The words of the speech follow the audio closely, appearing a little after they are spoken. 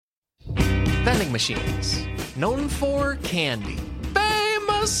Vending machines. Known for candy.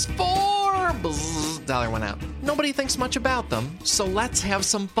 Famous for... Bzz, dollar went out. Nobody thinks much about them, so let's have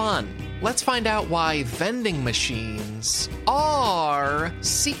some fun. Let's find out why vending machines are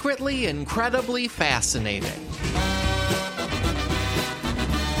secretly incredibly fascinating.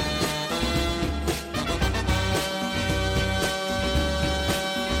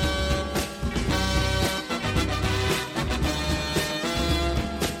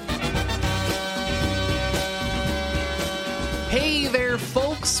 Hey there,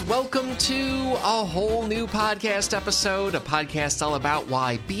 folks. Welcome to a whole new podcast episode, a podcast all about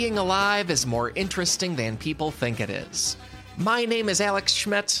why being alive is more interesting than people think it is. My name is Alex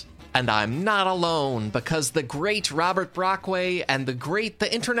Schmidt, and I'm not alone because the great Robert Brockway and the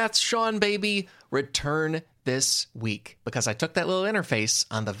internet's Sean Baby return this week because I took that little interface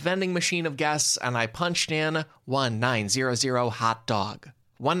on the vending machine of guests and I punched in 1900 hot dog.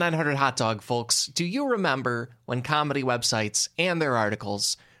 1-900 hot dog, folks. Do you remember when comedy websites and their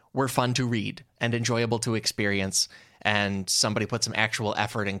articles were fun to read and enjoyable to experience, and somebody put some actual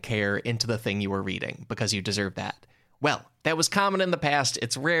effort and care into the thing you were reading because you deserve that? Well, that was common in the past.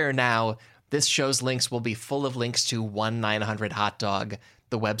 It's rare now. This show's links will be full of links to 1-900 hot dog,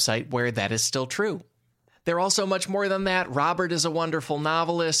 the website where that is still true. They're also much more than that. Robert is a wonderful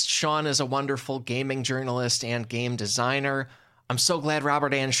novelist. Sean is a wonderful gaming journalist and game designer. I'm so glad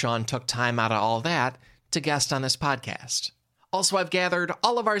Robert and Sean took time out of all that to guest on this podcast. Also, I've gathered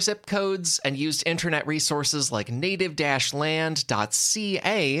all of our zip codes and used internet resources like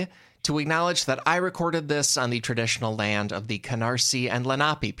native-land.ca to acknowledge that I recorded this on the traditional land of the Canarsie and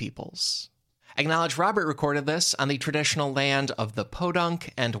Lenape peoples. Acknowledge Robert recorded this on the traditional land of the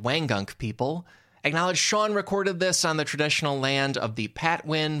Podunk and Wangunk people. Acknowledge Sean recorded this on the traditional land of the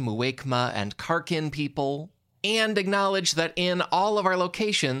Patwin, Muwekma, and Karkin people. And acknowledge that in all of our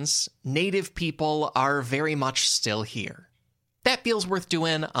locations, Native people are very much still here. That feels worth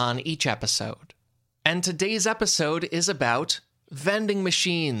doing on each episode. And today's episode is about vending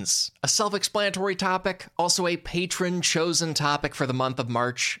machines, a self-explanatory topic, also a patron-chosen topic for the month of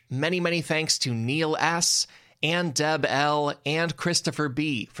March. Many, many thanks to Neil S., and Deb L., and Christopher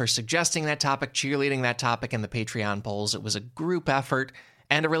B. for suggesting that topic, cheerleading that topic in the Patreon polls. It was a group effort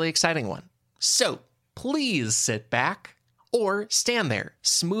and a really exciting one. So, please sit back or stand there,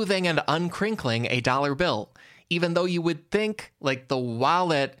 smoothing and uncrinkling a dollar bill. Even though you would think, like the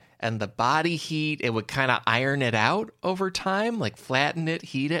wallet and the body heat, it would kind of iron it out over time, like flatten it,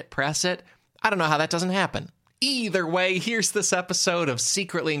 heat it, press it. I don't know how that doesn't happen. Either way, here's this episode of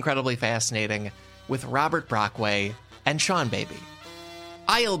Secretly Incredibly Fascinating with Robert Brockway and Sean Baby.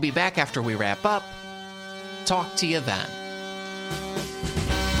 I'll be back after we wrap up. Talk to you then.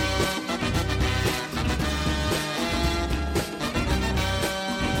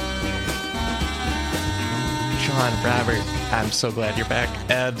 Sean, Robert, I'm so glad you're back.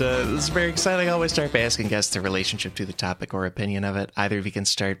 And this is very exciting. I always start by asking guests their relationship to the topic or opinion of it. Either of you can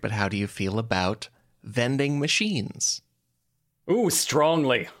start, but how do you feel about vending machines? Ooh,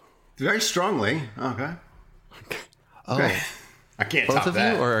 strongly. Very strongly. Okay. Oh. Okay. I can't Both top of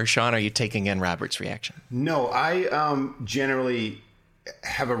that. you, or Sean, are you taking in Robert's reaction? No, I generally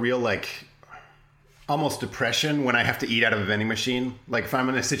have a real, almost depression when I have to eat out of a vending machine. Like if I'm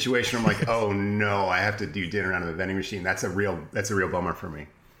in a situation where I'm like, oh no, I have to do dinner out of a vending machine. That's a real bummer for me.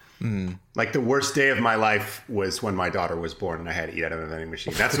 Mm. Like the worst day of my life was when my daughter was born and I had to eat out of a vending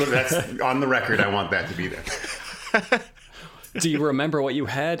machine. That's on the record. I want that to be there. Do you remember what you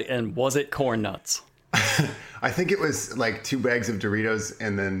had, and was it corn nuts? I think it was like 2 bags of Doritos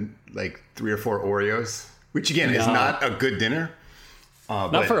and then like 3 or 4 Oreos, which again is not a good dinner.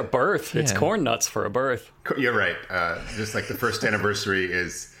 Not for a birth. Yeah. It's corn nuts for a birth. You're right. Just like the first anniversary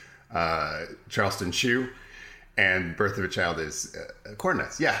is Charleston Chew, and birth of a child is corn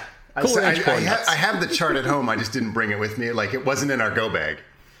nuts. Yeah. Cool Ranch corn nuts. I have the chart at home. I just didn't bring it with me. Like it wasn't in our go bag.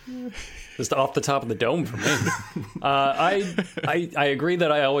 Just off the top of the dome for me. I agree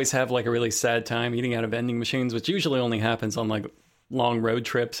that I always have like a really sad time eating out of vending machines, which usually only happens on like long road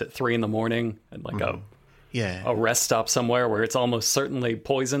trips at 3 a.m. and like a rest stop somewhere where it's almost certainly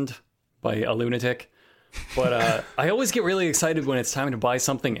poisoned by a lunatic. But I always get really excited when it's time to buy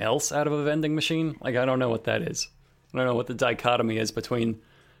something else out of a vending machine. Like, I don't know what that is. I don't know what the dichotomy is between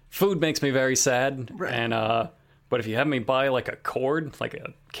food makes me very sad, right. And but if you have me buy like a cord, like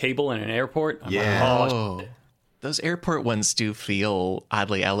a cable in an airport, I'm like, those airport ones do feel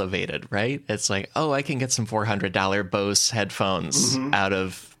oddly elevated, right? It's like, I can get some $400 Bose headphones out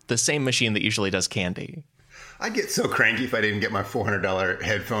of the same machine that usually does candy. I'd get so cranky if I didn't get my $400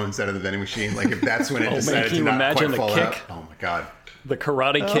 headphones out of the vending machine. Like if that's when it decided man, to not quite fall out. Oh my God. The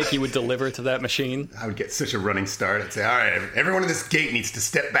karate kick you would deliver to that machine. I would get such a running start. I'd say, all right, everyone in this gate needs to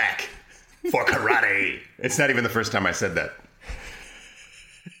step back for karate. It's not even the first time I said that.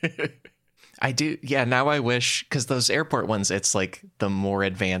 I do. Yeah, now I wish, because those airport ones, it's like the more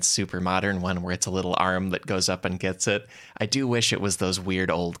advanced, super modern one where it's a little arm that goes up and gets it. I do wish it was those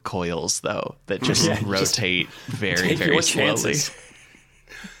weird old coils, though, that just rotate very, very slowly.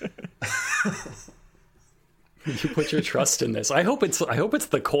 You put your trust in this. I hope it's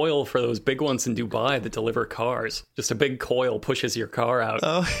the coil for those big ones in Dubai that deliver cars. Just a big coil pushes your car out.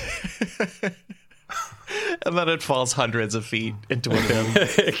 Oh. And then it falls hundreds of feet into a bin.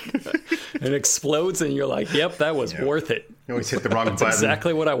 It explodes, and you're like, yep, that was worth it. You always hit the wrong button.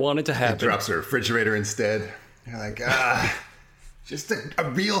 Exactly what I wanted to happen. It drops a refrigerator instead. You're like, just a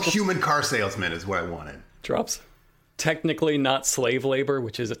real human car salesman is what I wanted. Drops. Technically not slave labor,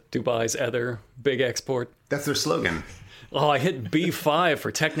 which is Dubai's other big export. That's their slogan. Oh, I hit B5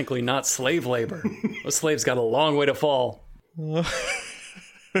 for technically not slave labor. Those slaves got a long way to fall.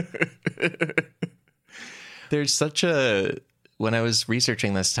 There's such a... When I was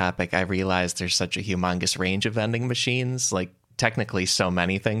researching this topic, I realized there's such a humongous range of vending machines. Like, technically, so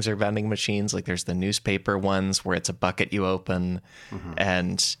many things are vending machines. Like, there's the newspaper ones where it's a bucket you open,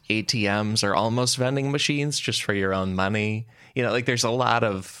 and ATMs are almost vending machines just for your own money. You know, like, there's a lot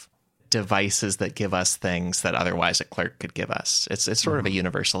of devices that give us things that otherwise a clerk could give us. It's sort of a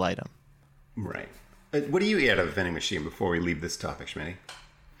universal item. Right. What do you eat out of a vending machine before we leave this topic, Schmitty?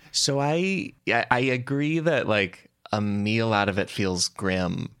 So I agree that, like, a meal out of it feels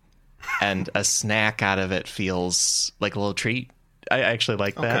grim, and a snack out of it feels like a little treat. I actually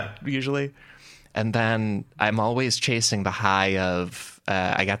like that usually. And then I'm always chasing the high of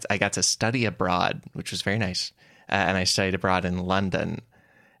I got to study abroad, which was very nice. And I studied abroad in London,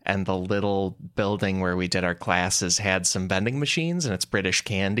 and the little building where we did our classes had some vending machines, and it's British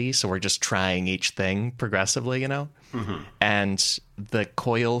candy, so we're just trying each thing progressively, you know. And the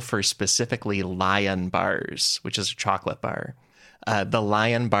coil for specifically Lion bars, which is a chocolate bar, the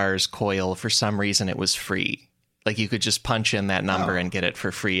Lion bars coil, for some reason it was free. Like, you could just punch in that number and get it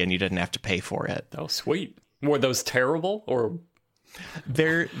for free, and you didn't have to pay for it. Oh, sweet. Were those terrible, or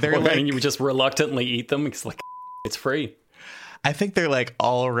they're or like, you would just reluctantly eat them because, like, it's free? I think they're like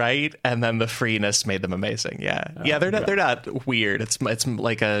all right, and then the freeness made them amazing. Yeah, they're not weird. It's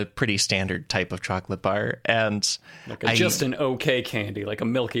like a pretty standard type of chocolate bar, and like just an okay candy, like a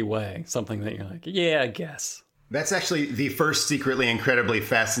Milky Way, something that you're like, yeah, I guess. That's actually the first secretly incredibly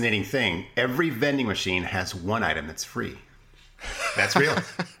fascinating thing. Every vending machine has one item that's free. That's real.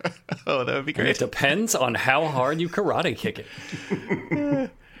 Oh, that would be great. And it depends on how hard you karate kick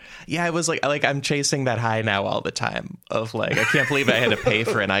it. Yeah, I was like I'm chasing that high now all the time of, like, I can't believe I had to pay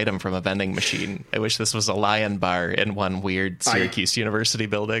for an item from a vending machine. I wish this was a Lion bar in one weird Syracuse University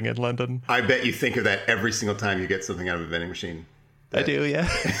building in London. I bet you think of that every single time you get something out of a vending machine. I do, yeah.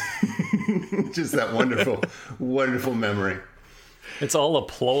 Just that wonderful, wonderful memory. It's all a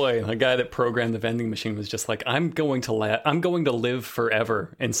ploy. The guy that programmed the vending machine was just like, I'm going to live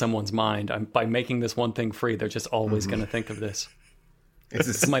forever in someone's mind. By making this one thing free, they're just always going to think of this.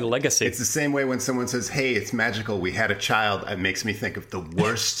 It's my legacy. It's the same way when someone says, hey, it's magical, we had a child. It makes me think of the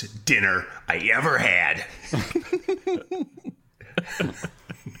worst dinner I ever had.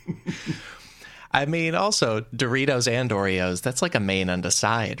 I mean, also, Doritos and Oreos, that's like a main and a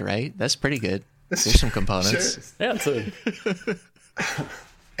side, right? That's pretty good. There's some components. Sure. Yeah,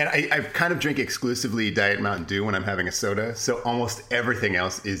 And I kind of drink exclusively Diet Mountain Dew when I'm having a soda, so almost everything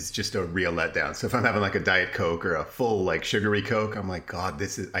else is just a real letdown. So if I'm having like a Diet Coke or a full like sugary Coke, I'm like, God,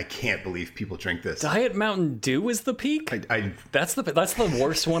 I can't believe people drink this. Diet Mountain Dew is the peak? That's the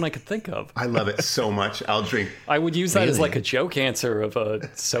worst one I could think of. I love it so much. I'll drink. I would use that as like a joke answer of a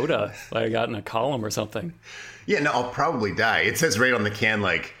soda I got in a column or something. Yeah, no, I'll probably die. It says right on the can,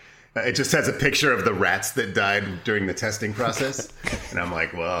 like, it just has a picture of the rats that died during the testing process. And I'm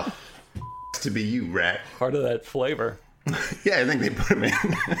like, well, to be you, rat. Part of that flavor. Yeah, I think they put them in.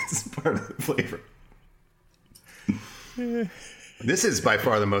 It's part of the flavor. This is by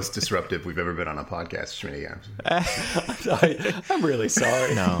far the most disruptive we've ever been on a podcast, Schmitty. I'm really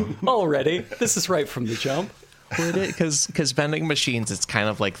sorry. No. Already. This is right from the jump. Because vending machines, it's kind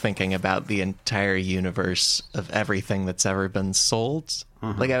of like thinking about the entire universe of everything that's ever been sold.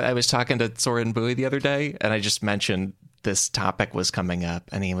 Like, I was talking to Soren Bui the other day, and I just mentioned this topic was coming up,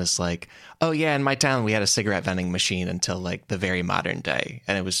 and he was like, oh yeah, in my town we had a cigarette vending machine until like the very modern day,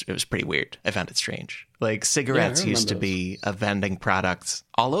 and it was pretty weird. I found it strange. Like, cigarettes used to be a vending product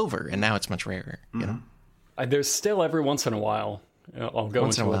all over, and now it's much rarer, you know? There's still every once in a while, I'll go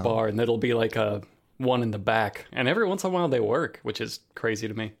into a bar, and it'll be like one in the back. And every once in a while they work, which is crazy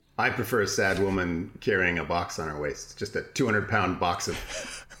to me. I prefer a sad woman carrying a box on her waist. Just a 200-pound box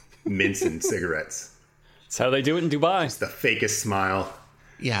of mints and cigarettes. That's how they do it in Dubai. It's the fakest smile.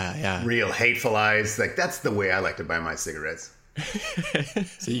 Yeah. Real hateful eyes. Like, that's the way I like to buy my cigarettes.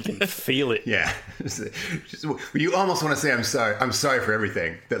 So you can feel it. Yeah. You almost want to say I'm sorry. I'm sorry for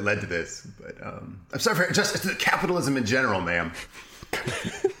everything that led to this. But I'm sorry for just capitalism in general, ma'am.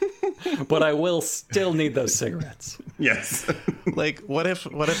 But I will still need those cigarettes. Yes. Like, what if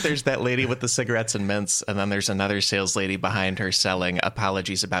there's that lady with the cigarettes and mints, and then there's another sales lady behind her selling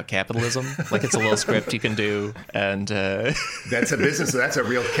apologies about capitalism? Like, it's a little script you can do, and That's a business. That's a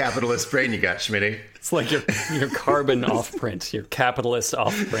real capitalist brain you got, Schmitty. It's like your carbon off print, your capitalist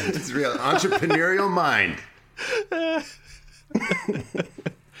off print. It's real entrepreneurial mind.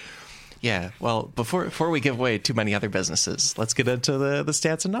 Yeah, well, before we give away too many other businesses, let's get into the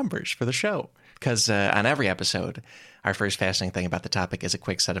stats and numbers for the show. Because on every episode, our first fascinating thing about the topic is a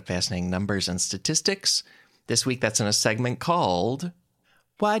quick set of fascinating numbers and statistics. This week, that's in a segment called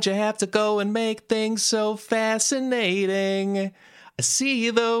Why'd You Have to Go and Make Things So Fascinating? I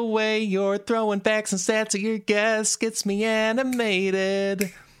see the way you're throwing facts and stats at your guests gets me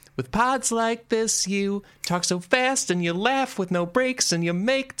animated. With pods like this, you talk so fast and you laugh with no breaks and you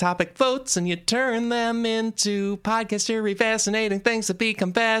make topic votes and you turn them into podcast theory fascinating things that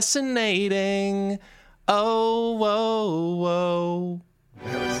become fascinating. Oh, whoa, whoa.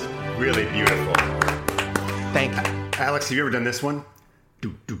 That was really beautiful. Thank you. Alex, have you ever done this one?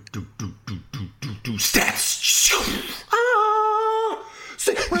 Do, stats.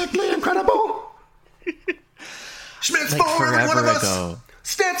 Secretly incredible. Schmidt's Like for every one of forever us. ago.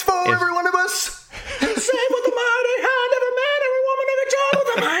 Stats for every one of us. And say with a mighty hand, every man, every woman, every child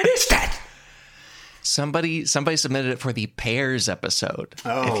with a mighty stat. Somebody submitted it for the Pairs episode.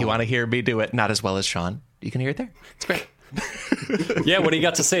 Oh. If you want to hear me do it, not as well as Sean, you can hear it there. It's great. Yeah, what do you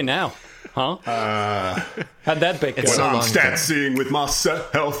got to say now? Huh? How'd that bit go? It's so I'm long stat ago. seeing with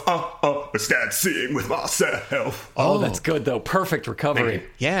myself. Stat seeing with myself. Oh, that's good, though. Perfect recovery.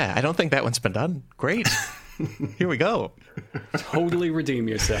 Yeah, I don't think that one's been done. Great. Here we go. Totally redeem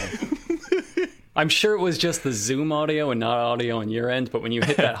yourself. I'm sure it was just the Zoom audio and not audio on your end, but when you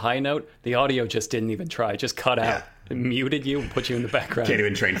hit that high note, the audio just didn't even try. It just cut out. It muted you and put you in the background. Can't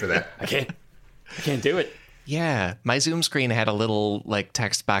even train for that. I can't do it. Yeah, my Zoom screen had a little like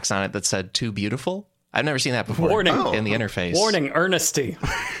text box on it that said "Too beautiful." I've never seen that before. Warning. In the interface. Warning, Ernesty.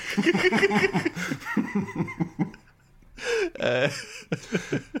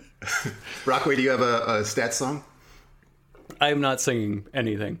 Rockway, do you have a stat song? I am not singing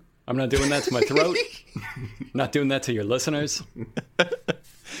anything. I'm not doing that to my throat. Not doing that to your listeners.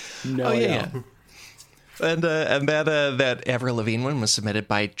 No, Oh yeah. And that Avril Lavigne one was submitted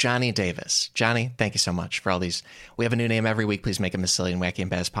by Johnny Davis. Johnny, thank you so much for all these. We have a new name every week. Please make them as silly and wacky and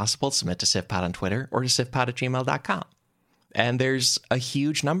bad as possible. Submit to SIFPod on Twitter or to SIFPod@gmail.com. And there's a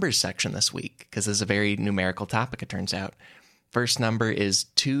huge numbers section this week because this is a very numerical topic, it turns out. First number is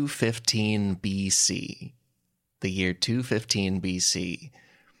 215 BC, the year 215 BC.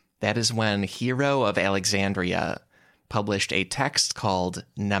 That is when Hero of Alexandria published a text called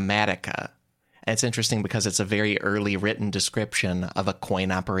Namatica. And it's interesting because it's a very early written description of a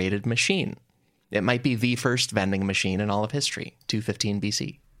coin-operated machine. It might be the first vending machine in all of history, 215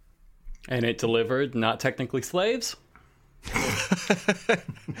 BC. And it delivered not technically slaves?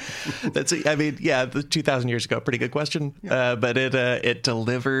 The 2,000 years ago, pretty good question. But it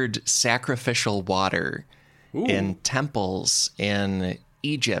delivered sacrificial water in temples in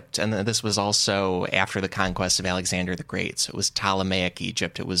Egypt, and this was also after the conquest of Alexander the Great. So it was Ptolemaic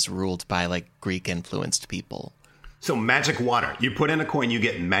Egypt. It was ruled by like Greek influenced people. So magic water. You put in a coin, you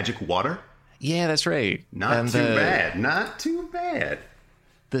get magic water? Yeah, that's right. Not too bad. Not too bad.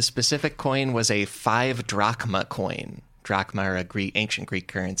 The specific coin was a 5 drachma coin. Drachma are ancient Greek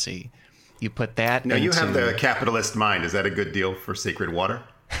currency. You put that Now, into... you have the capitalist mind. Is that a good deal for sacred water?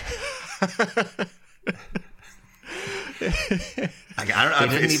 I don't know.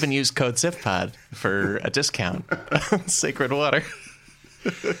 They didn't even use code SIFPod for a discount on sacred water.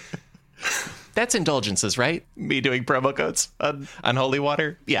 That's indulgences, right? Me doing promo codes on holy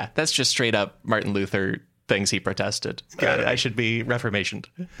water? Yeah, that's just straight up Martin Luther things he protested. I should be reformationed.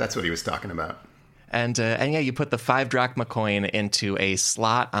 That's what he was talking about. And yeah, you put the 5 drachma coin into a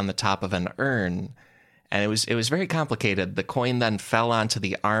slot on the top of an urn, and it was very complicated. The coin then fell onto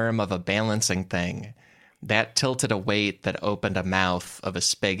the arm of a balancing thing. That tilted a weight that opened a mouth of a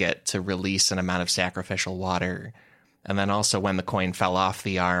spigot to release an amount of sacrificial water. And then also when the coin fell off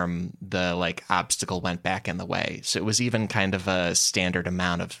the arm, the obstacle went back in the way. So it was even kind of a standard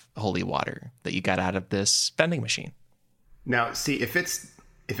amount of holy water that you got out of this vending machine. Now, see, if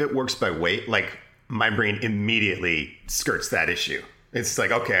it works by weight, my brain immediately skirts that issue. It's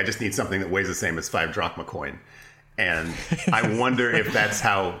like, okay, I just need something that weighs the same as 5 drachma coin. And I wonder if that's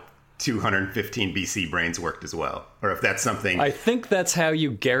how 215 BC brains worked as well, or if that's something. I think that's how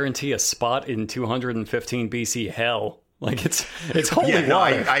you guarantee a spot in 215 BC hell. It's holy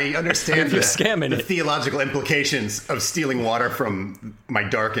water. I understand if you're scamming the it. theological implications of stealing water from my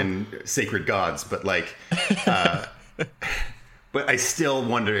dark and sacred gods, but but I still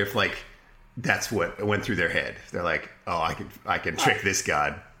wonder if that's what went through their head. They're like, oh, I can trick this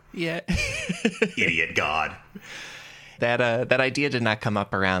god. Yeah. Idiot god. That idea did not come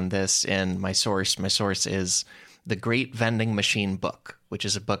up around this in my source. My source is The Great Vending Machine Book, which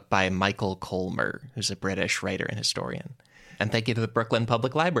is a book by Michael Colmer, who's a British writer and historian. And thank you to the Brooklyn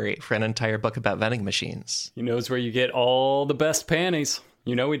Public Library for an entire book about vending machines. He knows where you get all the best panties.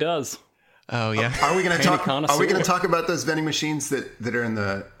 You know he does. Oh, yeah. Are we going to talk? connoisseur. Are we going to talk about those vending machines that are in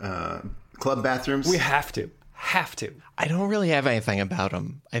the club bathrooms? We have to. I don't really have anything about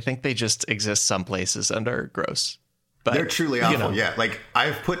them. I think they just exist some places and are gross. But they're truly awful. Yeah,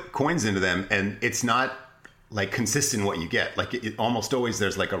 I've put coins into them, and it's not consistent what you get. It almost always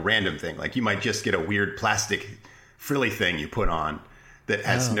there's a random thing. You might just get a weird plastic frilly thing you put on that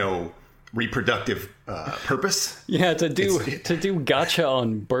has no reproductive purpose. Yeah, to do gotcha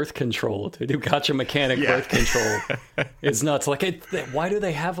on birth control, to do gotcha mechanic birth control is nuts. Why do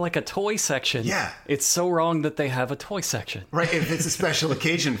they have a toy section? Yeah, it's so wrong that they have a toy section. Right, if it's a special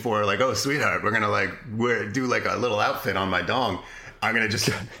occasion for oh sweetheart, we're gonna do a little outfit on my dong.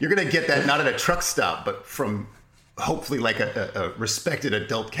 You're gonna get that not at a truck stop, but from hopefully a respected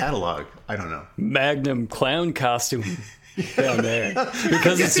adult catalog. I don't know. Magnum clown costume. Down there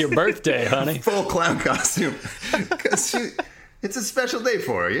because it's your birthday, honey. Full clown costume because it's a special day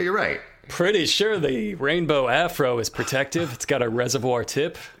for her. Yeah, you're right. Pretty sure the rainbow afro is protective. It's got a reservoir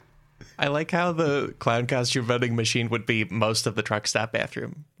tip. I like how the clown costume vending machine would be most of the truck stop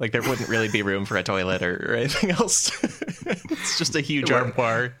bathroom. There wouldn't really be room for a toilet or anything else. It's just a huge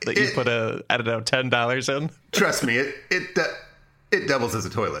armoire that you put $10 in. Trust me, it doubles as a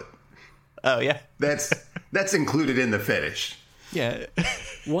toilet. Oh yeah, that's included in the fetish. Yeah.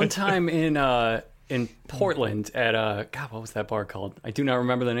 One time in Portland at God, what was that bar called? I do not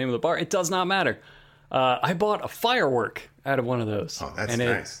remember the name of the bar. It does not matter. I bought a firework out of one of those. Oh, that's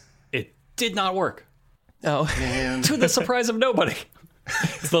nice. It did not work. Oh man! To the surprise of nobody.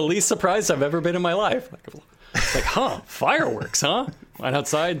 It's the least surprised I've ever been in my life. Fireworks, huh? Went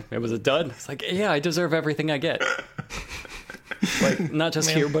outside. It was a dud. It's yeah, I deserve everything I get. Not just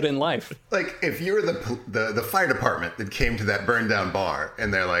here, but in life. If you were the fire department that came to that burned down bar,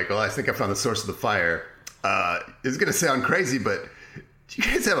 and they're well, I think I found the source of the fire. It's going to sound crazy, but do you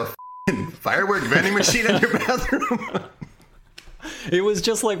guys have a firework vending machine in your bathroom? It was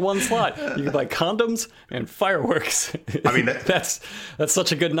just one slot. You could buy condoms and fireworks. I mean, that's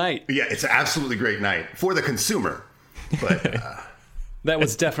such a good night. Yeah, it's an absolutely great night for the consumer, but. That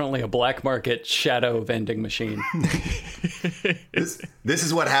was definitely a black market shadow vending machine. This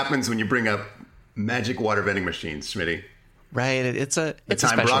is what happens when you bring up magic water vending machines, Schmitty. Right. It's the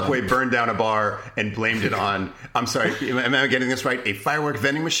time Brockway burned down a bar and blamed it on, I'm sorry, am I getting this right? A firework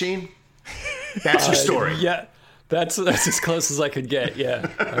vending machine? That's your story. Yeah, that's as close as I could get. Yeah,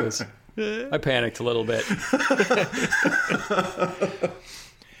 I panicked a little bit.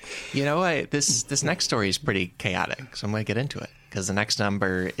 You know what? This next story is pretty chaotic, so I'm going to get into it. Because the next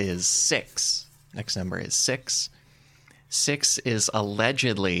number is 6. Next number is 6. 6 is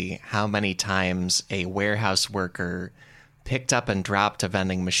allegedly how many times a warehouse worker picked up and dropped a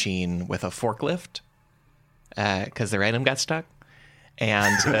vending machine with a forklift because their item got stuck.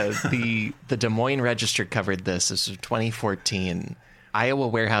 And the Des Moines Register covered this. This was 2014. Iowa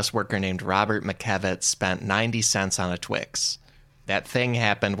warehouse worker named Robert McKevitt spent 90 cents on a Twix. That thing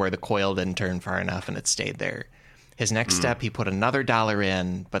happened where the coil didn't turn far enough and it stayed there. His next step, he put another $1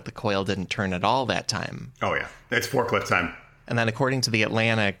 in, but the coil didn't turn at all that time. Oh, yeah. It's forklift time. And then according to The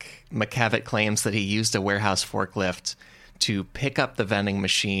Atlantic, McKevitt claims that he used a warehouse forklift to pick up the vending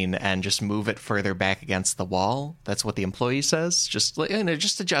machine and just move it further back against the wall. That's what the employee says. Just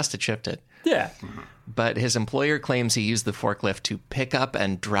adjust it, shift it. Yeah. But his employer claims he used the forklift to pick up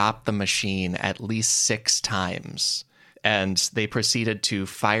and drop the machine at least 6 times. And they proceeded to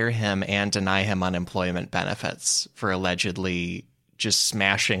fire him and deny him unemployment benefits for allegedly just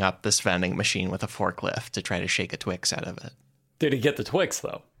smashing up this vending machine with a forklift to try to shake a Twix out of it. Did he get the Twix,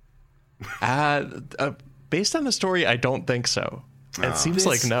 though? Based on the story, I don't think so. It seems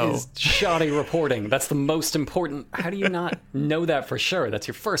like no. Is shoddy reporting. That's the most important. How do you not know that for sure? That's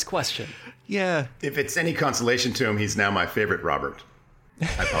your first question. Yeah. If it's any consolation to him, he's now my favorite Robert.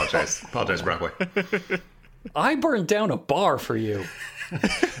 I apologize. Apologize, Broadway. I burned down a bar for you.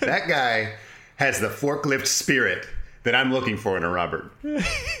 That guy has the forklift spirit that I'm looking for in a Robert.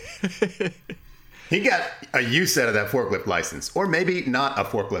 He got a use out of that forklift license. Or maybe not a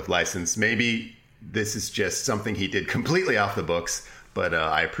forklift license. Maybe this is just something he did completely off the books, but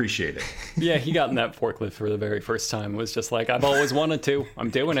I appreciate it. Yeah, he got in that forklift for the very first time. It was just like, I've always wanted to.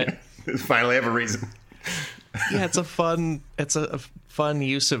 I'm doing it. Finally have a reason. Yeah, it's a fun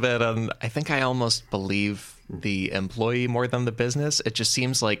use of it, and I think I almost believe the employee more than the business. It just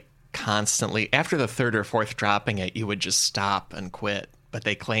seems like constantly, after the third or fourth dropping it, you would just stop and quit. But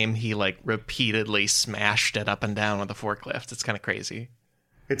they claim he like repeatedly smashed it up and down with a forklift. It's kind of crazy.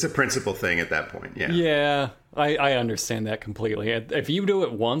 It's a principle thing at that point, yeah. Yeah, I understand that completely. If you do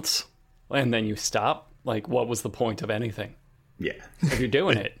it once and then you stop, like, what was the point of anything? Yeah. If you're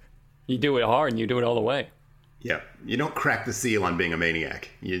doing it, you do it hard and you do it all the way. Yeah. You don't crack the seal on being a maniac.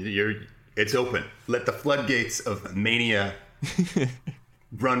 It's open. Let the floodgates of mania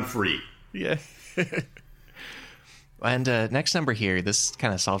run free. Yeah. And next number here, this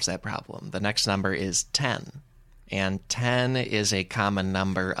kind of solves that problem. The next number is 10. And 10 is a common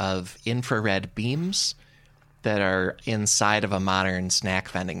number of infrared beams that are inside of a modern snack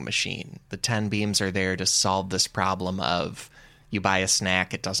vending machine. The 10 beams are there to solve this problem of you buy a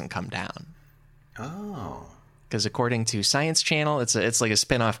snack, it doesn't come down. Oh. Because according to Science Channel, it's like a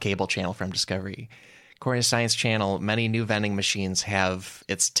spin-off cable channel from Discovery. According to Science Channel, many new vending machines have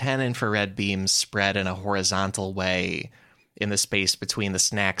its 10 infrared beams spread in a horizontal way in the space between the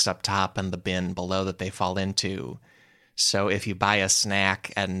snacks up top and the bin below that they fall into. So if you buy a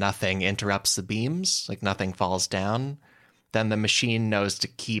snack and nothing interrupts the beams, like nothing falls down, then the machine knows to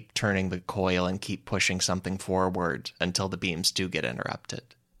keep turning the coil and keep pushing something forward until the beams do get interrupted.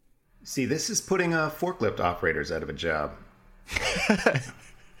 See, this is putting forklift operators out of a job.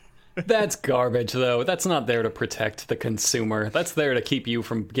 That's garbage, though. That's not there to protect the consumer. That's there to keep you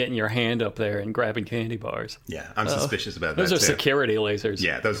from getting your hand up there and grabbing candy bars. Yeah, I'm suspicious about Those that, are too. security lasers.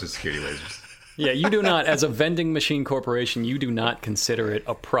 Yeah, those are security lasers. Yeah, you do not, as a vending machine corporation, you do not consider it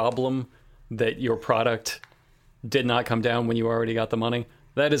a problem that your product did not come down when you already got the money.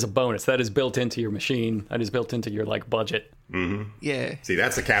 That is a bonus. That is built into your machine. That is built into your, like, budget. Mm-hmm. Yeah. See,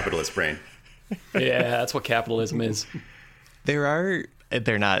 that's a capitalist brain. Yeah, that's what capitalism is. They're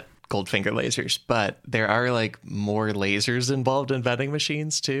not Goldfinger lasers, but there are like more lasers involved in vending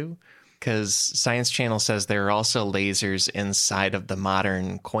machines too. Because Science Channel says there are also lasers inside of the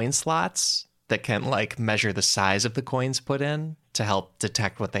modern coin slots that can like measure the size of the coins put in to help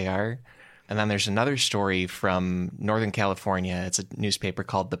detect what they are. And then there's another story from Northern California. It's a newspaper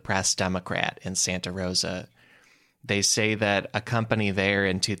called the Press Democrat in Santa Rosa. They say that a company there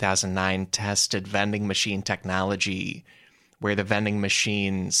in 2009 tested vending machine technology where the vending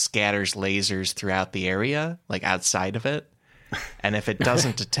machine scatters lasers throughout the area, like outside of it. And if it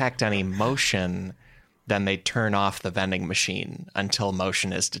doesn't detect any motion, then they turn off the vending machine until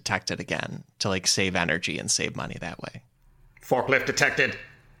motion is detected again to like save energy and save money that way. Forklift detected.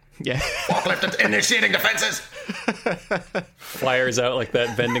 Yeah. Forklift initiating defenses. Fires out like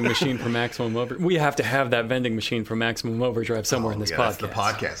that vending machine for Maximum Overdrive. We have to have that vending machine for Maximum Overdrive somewhere in this podcast. That's the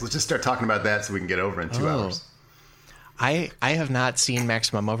podcast. Let's just start talking about that so we can get over in 2 hours. I have not seen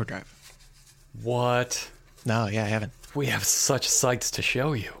Maximum Overdrive. What? No, yeah, I haven't. We have such sights to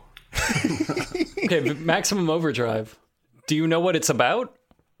show you. Okay, Maximum Overdrive. Do you know what it's about?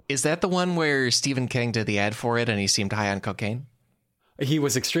 Is that the one where Stephen King did the ad for it and he seemed high on cocaine? He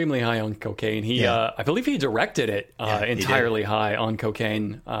was extremely high on cocaine. Yeah. I believe he directed it entirely high on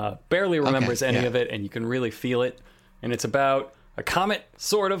cocaine. Barely remembers any of it, and you can really feel it. And it's about a comet,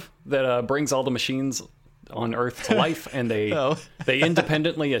 sort of, that brings all the machines on Earth to life, and they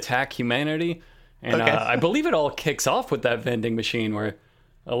independently attack humanity. And I believe it all kicks off with that vending machine where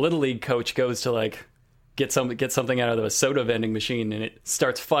a Little League coach goes to like get something out of a soda vending machine, and it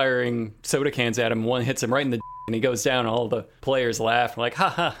starts firing soda cans at him. One hits him right in the and he goes down. All the players laugh, like ha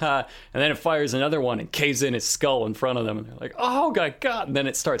ha ha, and then it fires another one and caves in his skull in front of them, and they're like, "Oh my god!" And then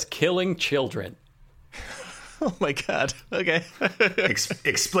it starts killing children. Oh my god. Okay.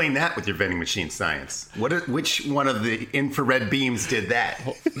 Explain that with your vending machine science. Which one of the infrared beams did that?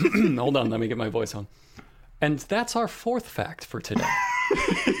 Hold on, let me get my voice on. And that's our fourth fact for today.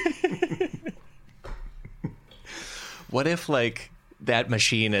 What if, like, that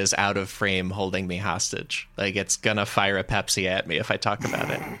machine is out of frame holding me hostage? Like, it's gonna fire a Pepsi at me if I talk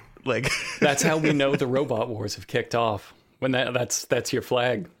about it. Like That's how we know the robot wars have kicked off. When that's your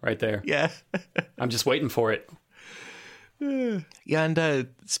flag right there. yeah. I'm just waiting for it. Yeah, and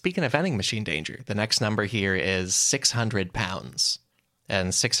speaking of vending machine danger, the next number here is 600 pounds.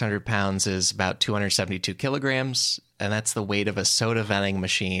 And 600 pounds is about 272 kilograms, and that's the weight of a soda vending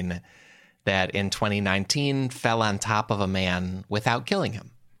machine that in 2019 fell on top of a man without killing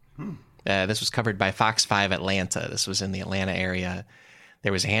him. This was covered by Fox 5 Atlanta. This was in the Atlanta area.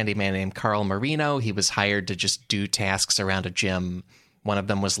 There was a handyman named Carl Marino. He was hired to just do tasks around a gym. One of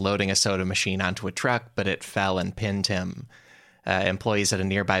them was loading a soda machine onto a truck, but it fell and pinned him. Employees at a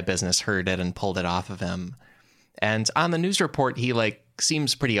nearby business heard it and pulled it off of him. And on the news report, he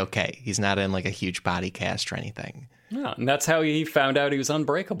seems pretty okay. He's not in a huge body cast or anything. Yeah, and that's how he found out he was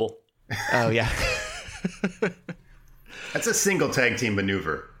unbreakable. Oh, yeah. That's a single tag team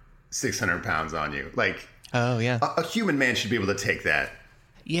maneuver. 600 pounds on you. Oh, yeah. A human man should be able to take that.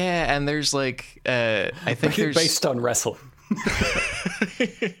 Yeah, and there's I think there's... Based on wrestling.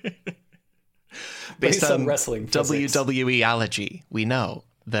 based on wrestling physics. WWE-ology, we know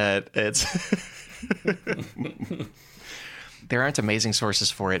that it's... There aren't amazing sources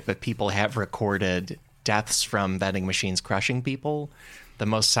for it, but people have recorded deaths from vending machines crushing people. The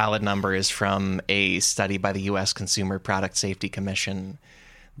most solid number is from a study by the U.S. Consumer Product Safety Commission.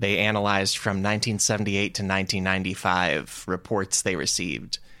 They analyzed from 1978 to 1995 reports they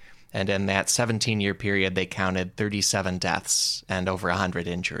received. And in that 17-year period, they counted 37 deaths and over 100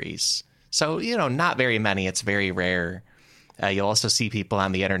 injuries. So, not very many. It's very rare. You'll also see people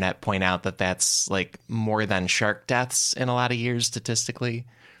on the internet point out that that's more than shark deaths in a lot of years statistically.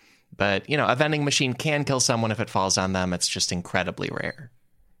 But, a vending machine can kill someone if it falls on them. It's just incredibly rare.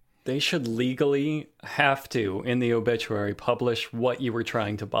 They should legally have to, in the obituary, publish what you were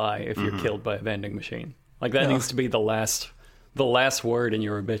trying to buy if you're killed by a vending machine. That needs to be the last word in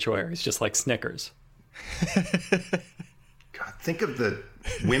your obituary. It's just like Snickers. God, think of the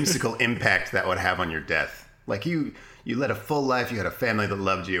whimsical impact that would have on your death. You led a full life, you had a family that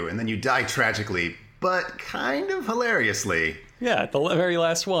loved you, and then you die tragically, but kind of hilariously. Yeah, the very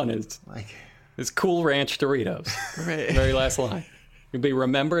last one is Cool Ranch Doritos. Right. Very last line. You'll be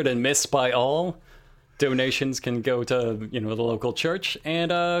remembered and missed by all. Donations can go to, the local church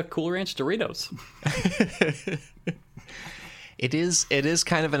and Cool Ranch Doritos. It is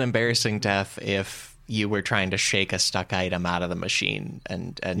kind of an embarrassing death if you were trying to shake a stuck item out of the machine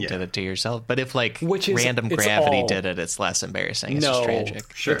and did it to yourself. But if random gravity did it, it's less embarrassing. It's just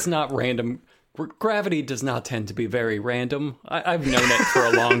tragic. Sure. It's not random. Gravity does not tend to be very random. I've known it for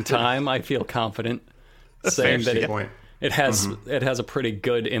a long time. I feel confident saying that it has a pretty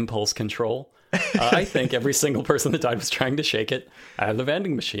good impulse control. I think every single person that died was trying to shake it out of the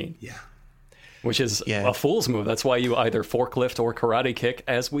vending machine. Yeah. Which is a fool's move. That's why you either forklift or karate kick,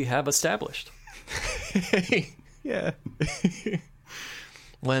 as we have established. Yeah.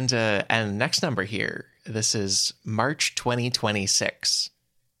 Linda, and next number here, this is March 2026.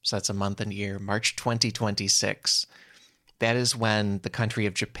 So that's a month and year, March 2026. That is when the country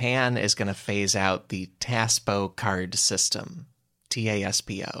of Japan is going to phase out the TASPO card system,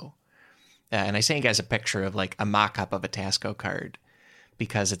 TASPO. And I sent you guys a picture of a mock-up of a Tasco card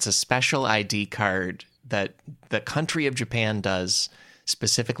because it's a special ID card that the country of Japan does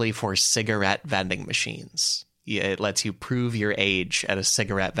specifically for cigarette vending machines. It lets you prove your age at a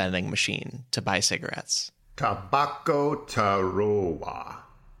cigarette vending machine to buy cigarettes. Tobacco Taroa.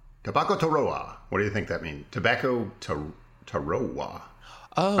 Tobacco Taroa. What do you think that means? Tobacco Taroa.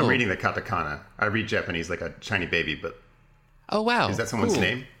 Oh. I'm reading the katakana. I read Japanese like a shiny baby, but... Oh, wow. Is that someone's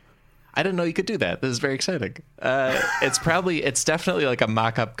name? I didn't know you could do that. This is very exciting. It's definitely a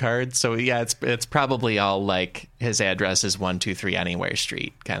mock-up card. So yeah, it's probably all his address is 123 Anywhere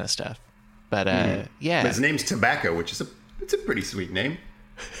Street kind of stuff. But yeah, But his name's Tobacco, which is it's a pretty sweet name.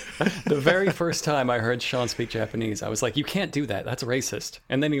 The very first time I heard Sean speak Japanese, I was like, "You can't do that. That's racist."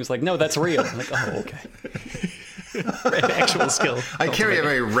 And then he was like, "No, that's real." I'm like, "Oh, okay." Actual skill. I carry a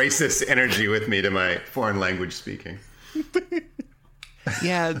very racist energy with me to my foreign language speaking.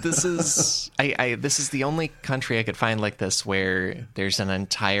 Yeah, this is this is the only country I could find like this where there's an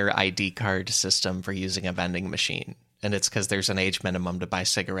entire ID card system for using a vending machine. And it's because there's an age minimum to buy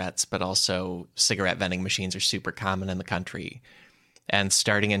cigarettes, but also cigarette vending machines are super common in the country. And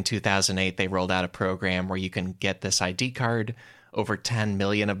starting in 2008, they rolled out a program where you can get this ID card. Over 10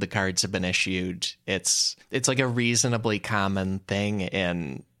 million of the cards have been issued. It's like a reasonably common thing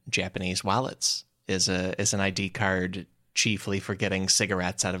in Japanese wallets is an ID card chiefly for getting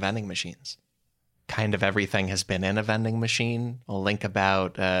cigarettes out of vending machines. Kind of everything has been in a vending machine. I'll link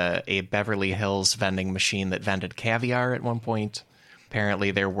about a Beverly Hills vending machine that vended caviar at one point.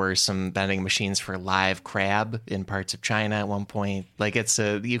 Apparently there were some vending machines for live crab in parts of China at one point. Like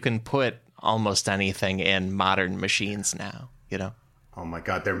you can put almost anything in modern machines now, you know? Oh my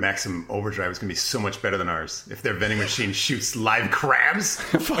God, their Maximum Overdrive is going to be so much better than ours. If their vending machine shoots live crabs.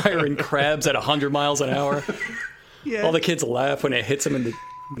 Firing crabs at 100 miles an hour. Yeah. All the kids laugh when it hits them, and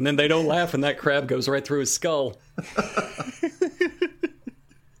then they don't laugh when that crab goes right through his skull.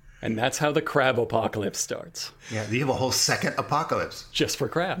 And that's how the crab apocalypse starts. Yeah, you have a whole second apocalypse. Just for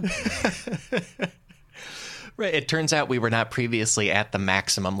crab. Right. It turns out we were not previously at the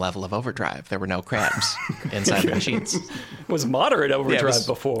maximum level of overdrive. There were no crabs inside the machines. It was moderate overdrive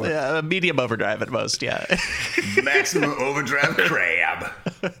before. Yeah, medium overdrive at most, yeah. Maximum Overdrive Crab.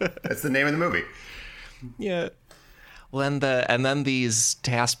 That's the name of the movie. Yeah. Well, and then these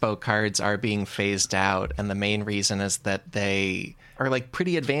TASPO cards are being phased out, and the main reason is that they are like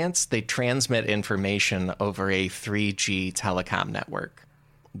pretty advanced. They transmit information over a 3G telecom network.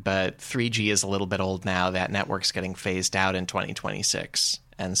 But 3G is a little bit old now. That network's getting phased out in 2026.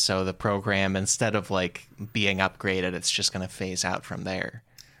 And so the program, instead of like being upgraded, it's just going to phase out from there.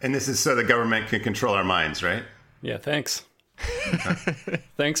 And this is so the government can control our minds, right? Yeah, thanks.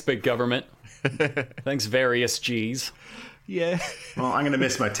 Thanks, big government. Thanks, various G's. Yeah. Well, I'm going to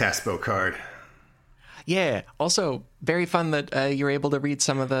miss my TASPO card. Yeah. Also, very fun that you're able to read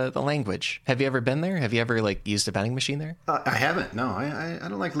some of the language. Have you ever been there? Have you ever like used a vending machine there? I haven't. No, I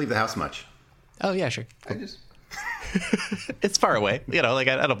don't like to leave the house much. Oh, yeah, sure. I just... It's far away. You know, like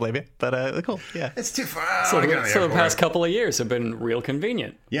I don't blame you. But cool. Yeah. It's too far. So the past couple of years have been real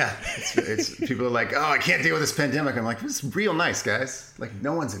convenient. Yeah. It's people are like, oh, I can't deal with this pandemic. I'm like, this is real nice, guys. Like,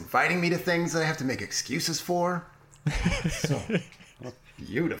 no one's inviting me to things that I have to make excuses for. So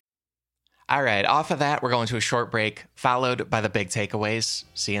beautiful. All right, off of that, we're going to a short break, followed by the big takeaways.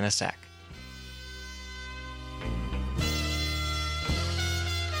 See you in a sec.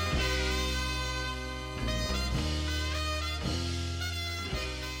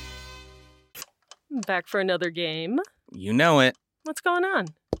 Back for another game. You know it. What's going on?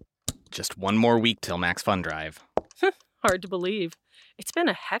 Just one more week till Max Fun Drive. Hard to believe. It's been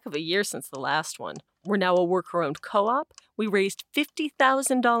a heck of a year since the last one. We're now a worker-owned co-op. We raised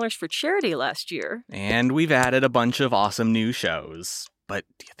 $50,000 for charity last year. And we've added a bunch of awesome new shows. But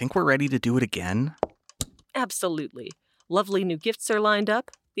do you think we're ready to do it again? Absolutely. Lovely new gifts are lined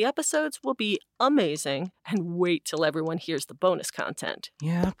up. The episodes will be amazing. And wait till everyone hears the bonus content.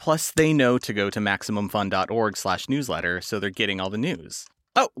 Yeah, plus they know to go to MaximumFun.org/newsletter, so they're getting all the news.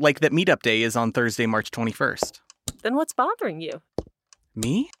 Oh, like that meetup day is on Thursday, March 21st. Then what's bothering you?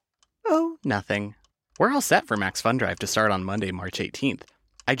 Me? Oh, nothing. We're all set for Max Fun Drive to start on Monday, March 18th.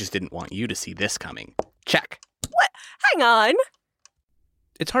 I just didn't want you to see this coming. Check. What? Hang on.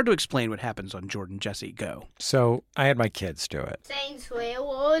 It's hard to explain what happens on Jordan Jesse Go. So I had my kids do it. Saying swear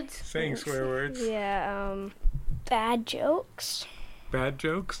words. Saying swear words. Yeah, bad jokes. Bad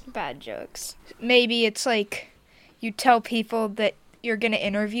jokes? Bad jokes. Maybe it's like you tell people that you're going to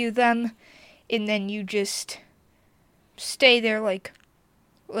interview them, and then you just stay there like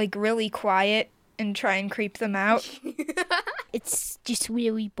really quiet and try and creep them out. It's just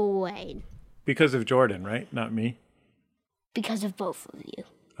really boring. Because of Jordan, right? Not me. Because of both of you.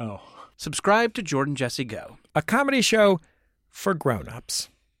 Oh. Subscribe to Jordan Jesse Go. A comedy show for grown-ups.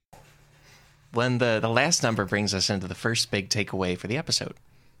 When the last number brings us into the first big takeaway for the episode.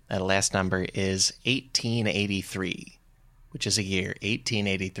 The last number is 1883, which is a year,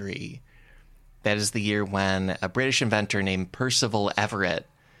 1883. That is the year when a British inventor named Percival Everett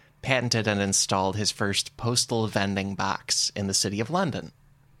patented and installed his first postal vending box in the city of London.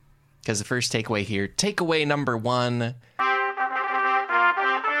 Because the first takeaway here, takeaway number 1,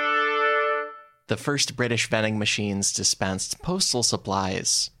 the first British vending machines dispensed postal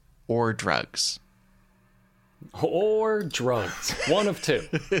supplies or drugs. Or drugs. One of two.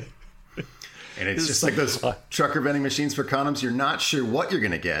 And it's just like those trucker vending machines for condoms. You're not sure what you're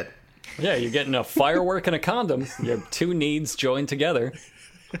going to get. Yeah, you're getting a firework and a condom. You have two needs joined together.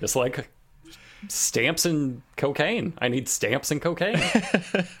 Just like stamps and cocaine. I need stamps and cocaine.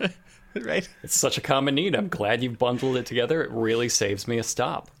 Right? It's such a common need. I'm glad you've bundled it together. It really saves me a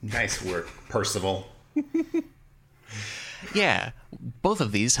stop. Nice work, Percival. Yeah, both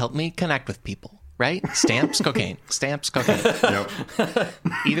of these help me connect with people, right? Stamps, cocaine. Stamps, cocaine. Nope.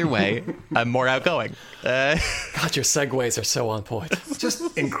 Either way, I'm more outgoing. God, your segues are so on point.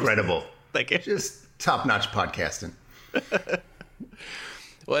 Just incredible. Thank you. Just top-notch podcasting.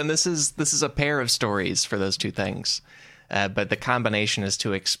 Well, and this is a pair of stories for those two things. But the combination is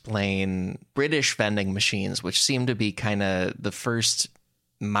to explain British vending machines, which seem to be kind of the first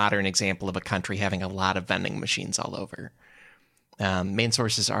modern example of a country having a lot of vending machines all over. Main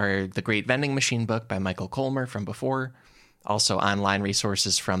sources are The Great Vending Machine Book by Michael Kolmer from before, also online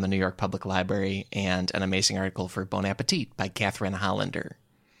resources from the New York Public Library, and an amazing article for Bon Appetit by Catherine Hollander.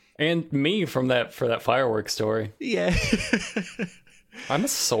 And me for that fireworks story. Yeah. I'm a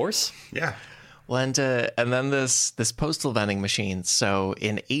source. Yeah. Well, and then this postal vending machine. So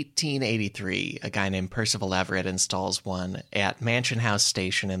in 1883, a guy named Percival Everett installs one at Mansion House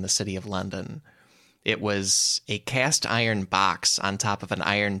Station in the city of London. It was a cast iron box on top of an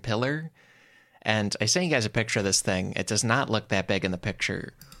iron pillar. And I sent you guys a picture of this thing. It does not look that big in the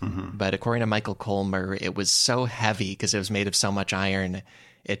picture. Mm-hmm. But according to Michael Kolmer, it was so heavy because it was made of so much iron.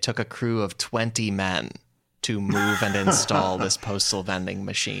 It took a crew of 20 men to move and install this postal vending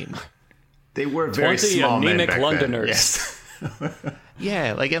machine. They were very 20 small men anemic back Londoners. Then. Yes.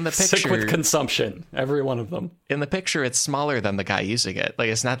 Yeah, like in the picture. Sick with consumption, every one of them. In the picture, it's smaller than the guy using it. Like,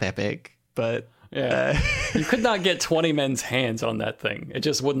 it's not that big, but... Yeah. You could not get 20 men's hands on that thing. It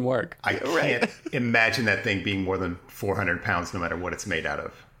just wouldn't work. I can't imagine that thing being more than 400 pounds, no matter what it's made out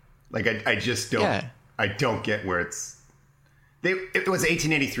of. Like, I just don't... Yeah. I don't get where it's... It was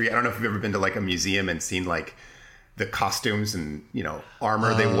 1883. I don't know if you've ever been to, like, a museum and seen, like, the costumes and,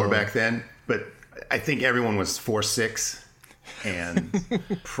 armor they wore back then. But I think everyone was 4'6",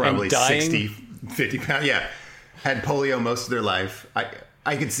 and probably and 60, 50 pounds. Yeah. Had polio most of their life.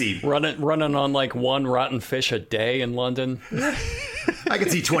 I could see... Running on, like, one rotten fish a day in London. I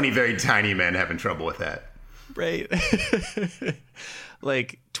could see 20 very tiny men having trouble with that. Right.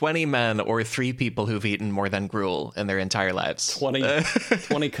 Like 20 men or 3 people who've eaten more than gruel in their entire lives.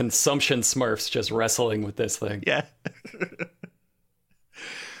 20 consumption Smurfs just wrestling with this thing. Yeah.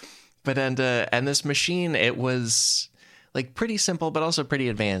 But and this machine, it was like pretty simple, but also pretty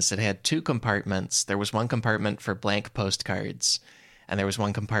advanced. It had 2 compartments. There was one compartment for blank postcards, and there was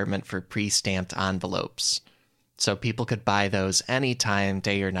one compartment for pre-stamped envelopes. So people could buy those anytime,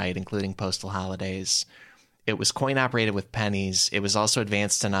 day or night, including postal holidays. It was coin operated with pennies. It was also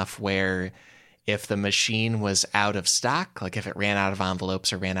advanced enough where if the machine was out of stock, like if it ran out of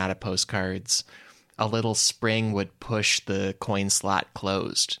envelopes or ran out of postcards, a little spring would push the coin slot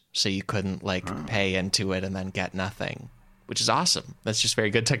closed. So you couldn't pay into it and then get nothing, which is awesome. That's just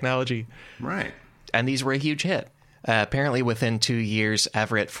very good technology. Right. And these were a huge hit. Apparently within 2 years,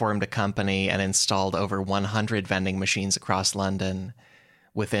 Everett formed a company and installed over 100 vending machines across London.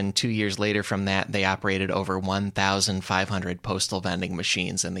 Within 2 years later from that, they operated over 1,500 postal vending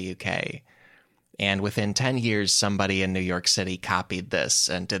machines in the UK. And within 10 years, somebody in New York City copied this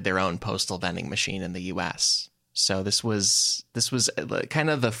and did their own postal vending machine in the US. So this was kind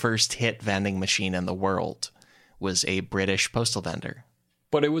of the first hit vending machine in the world, was a British postal vendor.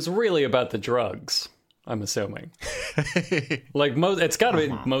 But it was really about the drugs, I'm assuming. It's got to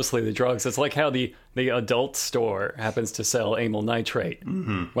be mostly the drugs. It's like how the adult store happens to sell amyl nitrate.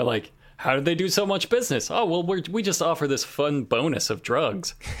 Mm-hmm. Well, how did they do so much business? Oh, well, we just offer this fun bonus of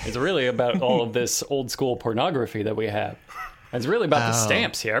drugs. It's really about all of this old school pornography that we have. And it's really about the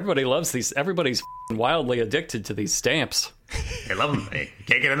stamps here. Everybody loves these. Everybody's wildly addicted to these stamps. I love them. Hey,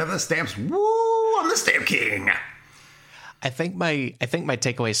 can't get enough of the stamps. Woo! I'm the stamp king. I think my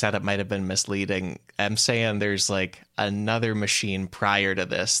takeaway setup might have been misleading. I'm saying there's another machine prior to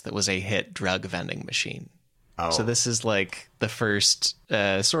this that was a hit drug vending machine. Oh. So this is the first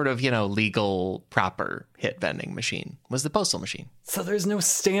sort of, legal proper hit vending machine was the postal machine. So there's no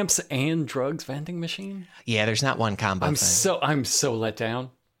stamps and drugs vending machine? Yeah, there's not one combo thing. I'm so let down.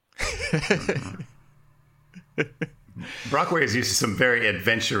 Brockway is used to some very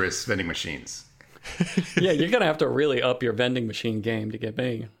adventurous vending machines. Yeah, you're going to have to really up your vending machine game to get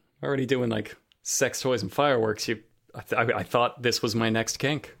me. Already doing sex toys and fireworks. I thought this was my next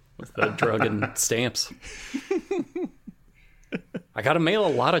kink, with the drug and stamps. I got to mail a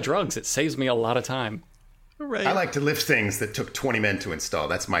lot of drugs. It saves me a lot of time. Right. I like to lift things that took 20 men to install.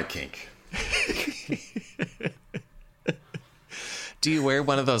 That's my kink. Do you wear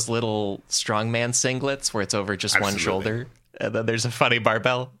one of those little strongman singlets where it's over just one shoulder? And then there's a funny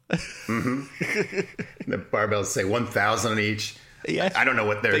barbell. Mm-hmm. The barbells say 1,000 on each. Yeah. I don't know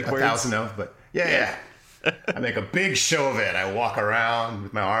what they're 1,000 of, but yeah. I make a big show of it. I walk around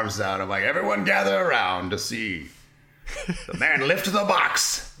with my arms out. I'm like, everyone gather around to see the man lift the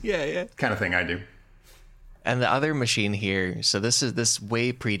box. Yeah. Kind of thing I do. And the other machine here, so this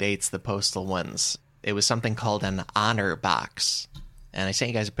way predates the postal ones. It was something called an honor box. And I sent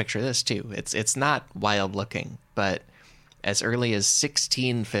you guys a picture of this too. It's not wild looking, but as early as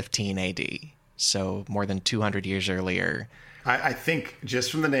 1615 AD, so more than 200 years earlier. I think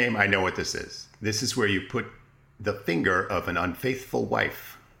just from the name, I know what this is. This is where you put the finger of an unfaithful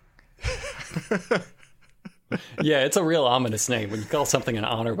wife. Yeah, it's a real ominous name. When you call something an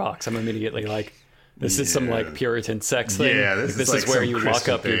honor box, I'm immediately like, this is some like Puritan sex thing. Yeah, this this is is like where some you lock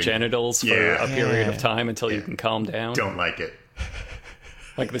Christian up your thing. genitals for Yeah. a period of time until you can calm down. Don't like it.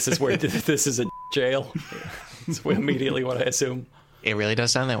 Like this is where this is a jail. That's immediately what I assume. It really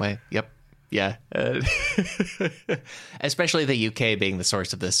does sound that way. Yep. Yeah. Especially the UK being the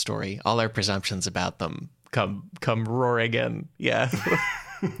source of this story. All our presumptions about them come roaring in. Yeah.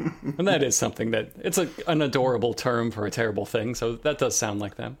 And that is something that it's an adorable term for a terrible thing. So that does sound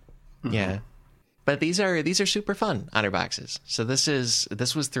like them. Yeah. But these are super fun honor boxes. So this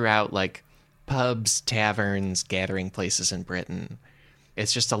was throughout like pubs, taverns, gathering places in Britain.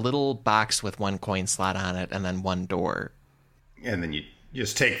 It's just a little box with one coin slot on it and then one door. And then you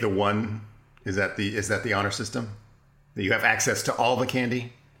just take the one. Is that the honor system? That you have access to all the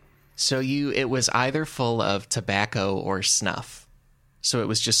candy? So it was either full of tobacco or snuff. So it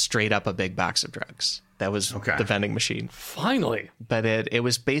was just straight up a big box of drugs. That was the vending machine. Finally. But it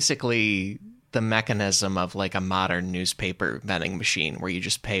was basically the mechanism of like a modern newspaper vending machine where you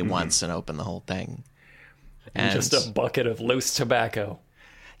just pay once and open the whole thing. And just a bucket of loose tobacco.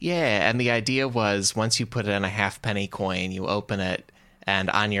 Yeah, and the idea was once you put in a halfpenny coin, you open it,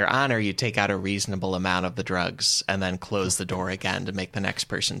 and on your honor, you take out a reasonable amount of the drugs and then close the door again to make the next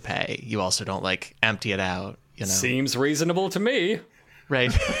person pay. You also don't like empty it out, you know. Seems reasonable to me.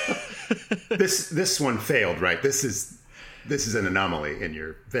 Right. This one failed, right? This is an anomaly in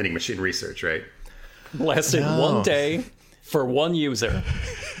your vending machine research, right? Lasted one day for one user.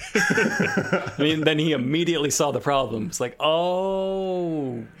 I mean, then he immediately saw the problem. It's like,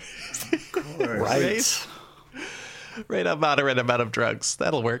 oh, right. Right, a moderate amount of drugs.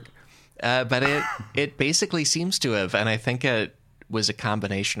 That'll work. But it basically seems to have, and I think it was a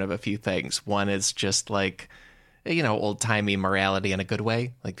combination of a few things. One is just like, you know, old-timey morality in a good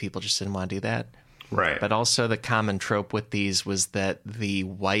way. Like people just didn't want to do that. Right. But also the common trope with these was that the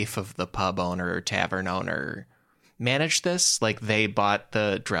wife of the pub owner or tavern owner managed this. Like they bought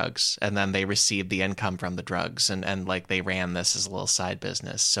the drugs and then they received the income from the drugs and like they ran this as a little side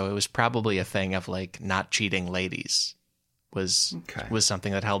business. So it was probably a thing of like not cheating ladies was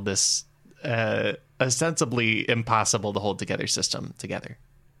something that held this ostensibly impossible to hold together system together.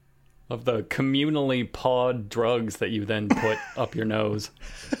 Of the communally pawed drugs that you then put up your nose.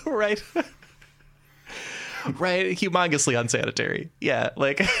 Right. Right. Humongously unsanitary. Yeah.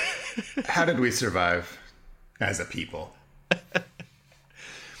 Like, how did we survive as a people?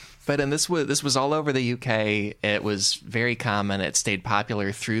 But this was all over the UK. It was very common. It stayed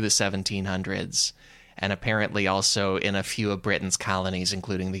popular through the 1700s. And apparently also in a few of Britain's colonies,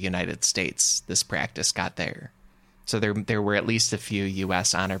 including the United States, this practice got there. So there were at least a few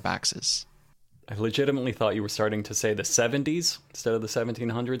U.S. honor boxes. I legitimately thought you were starting to say the 70s instead of the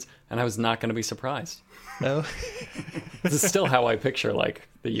 1700s, and I was not going to be surprised. No? This is still how I picture, like,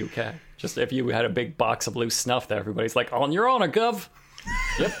 the UK. Just if you had a big box of loose snuff that everybody's like, on your honor, Gov.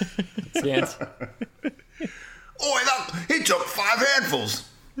 Yep. That's the answer. Oh, he took 5 handfuls.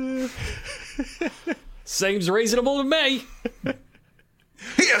 Seems reasonable to me.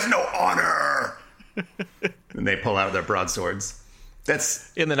 He has no honor. And they pull out their broadswords.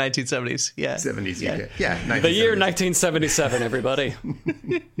 That's in the 1970s. Yeah. 70s yeah. UK. Yeah. 1970s. The year 1977, everybody.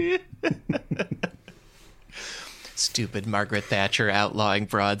 Stupid Margaret Thatcher outlawing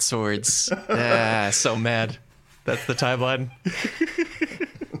broadswords. So mad. That's the timeline.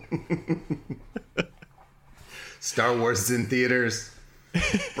 Star Wars is in theaters.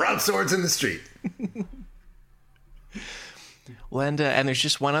 Broadswords in the street. Well, and there's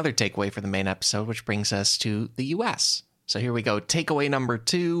just one other takeaway for the main episode, which brings us to the U.S. So here we go. Takeaway number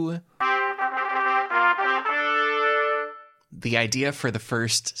 2. The idea for the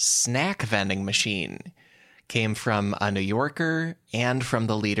first snack vending machine came from a New Yorker and from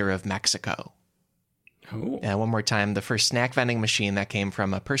the leader of Mexico. And one more time, the first snack vending machine that came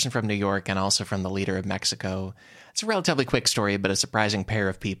from a person from New York and also from the leader of Mexico. It's a relatively quick story, but a surprising pair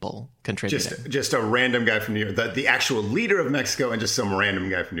of people contributed. Just a random guy from New York. The actual leader of Mexico and just some random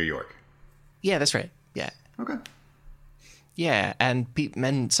guy from New York. Yeah, that's right. Yeah. Okay. Yeah, and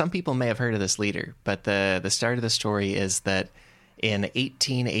some people may have heard of this leader, but the start of the story is that in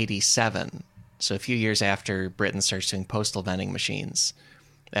 1887, so a few years after Britain starts doing postal vending machines,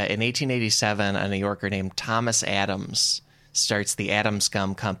 in 1887, a New Yorker named Thomas Adams starts the Adams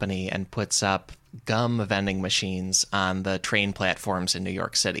Gum Company and puts up gum vending machines on the train platforms in New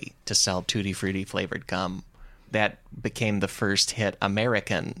York City to sell Tutti Frutti flavored gum. That became the first hit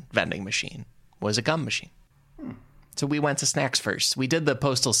American vending machine, was a gum machine. So we went to snacks first. We did the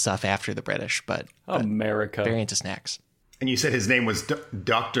postal stuff after the British, but America. Very into snacks. And you said his name was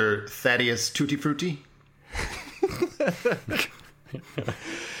Dr. Thaddeus Tutti Frutti?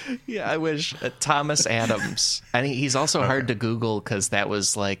 Yeah, I wish. Thomas Adams. And he's also hard to Google because that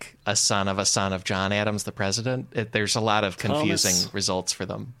was like a son of John Adams, the president. There's a lot of confusing results for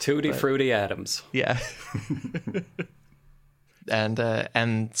them. Tutti Frutti Adams. Yeah.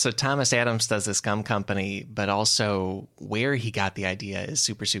 And so Thomas Adams does this gum company, but also where he got the idea is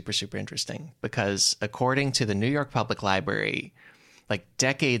super, super, super interesting because according to the New York Public Library, like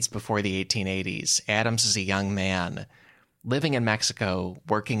decades before the 1880s, Adams is a young man living in Mexico,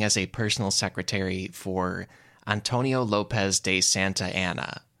 working as a personal secretary for Antonio Lopez de Santa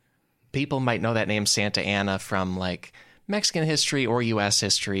Anna. People might know that name Santa Anna from like Mexican history or U.S.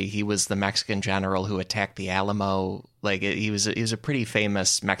 history. He was the Mexican general who attacked the Alamo. Like he was a pretty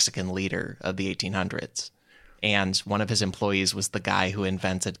famous Mexican leader of the 1800s. And one of his employees was the guy who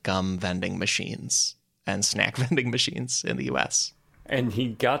invented gum vending machines and snack vending machines in the U.S. And he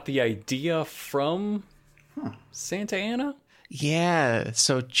got the idea from Santa Anna? Yeah,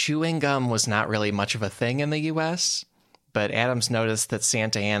 so chewing gum was not really much of a thing in the U.S., but Adams noticed that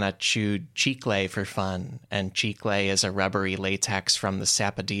Santa Anna chewed chicle for fun, and chicle is a rubbery latex from the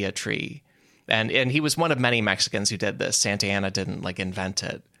sapodilla tree. And he was one of many Mexicans who did this. Santa Anna didn't, like, invent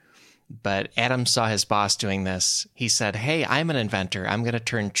it. But Adams saw his boss doing this. He said, hey, I'm an inventor. I'm going to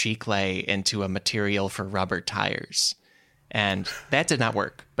turn chicle into a material for rubber tires. And that did not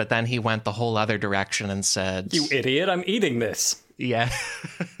work. But then he went the whole other direction and said... You idiot, I'm eating this. Yeah.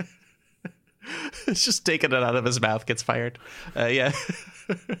 It's just taking it out of his mouth, gets fired. Yeah.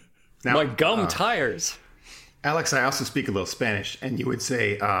 Now, my gum tires. Alex, I also speak a little Spanish, and you would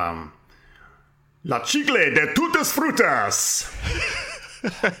say, La chicle de tutas frutas.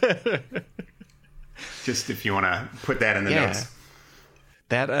 Just if you want to put that in the notes.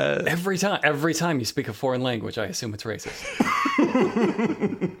 That every time you speak a foreign language, I assume it's racist.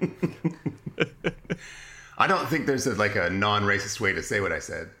 I don't think there's a non-racist way to say what I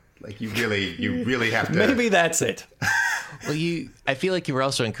said. Like you really have to. Maybe that's it. Well, I feel like you were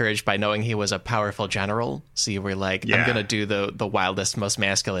also encouraged by knowing he was a powerful general. So you were like, I'm going to do the wildest, most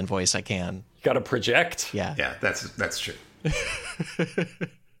masculine voice I can. Got to project. Yeah. Yeah, that's true.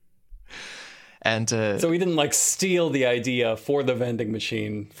 And so he didn't steal the idea for the vending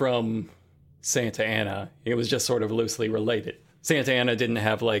machine from Santa Anna. It was just sort of loosely related. Santa Anna didn't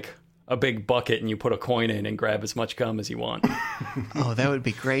have a big bucket and you put a coin in and grab as much gum as you want. Oh, that would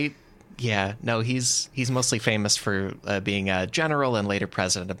be great. Yeah, no, he's mostly famous for being a general and later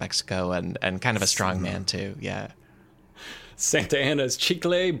president of Mexico and kind of a strong man too. Yeah. Santa Anna's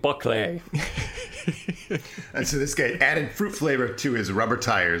chicle bucle. And so this guy added fruit flavor to his rubber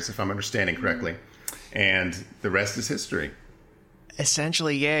tires, if I'm understanding correctly. And the rest is history.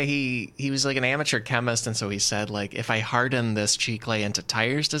 Essentially, yeah, he was like an amateur chemist, and so he said, if I harden this chicle into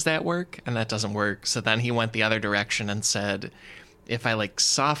tires, does that work? And that doesn't work. So then he went the other direction and said, if I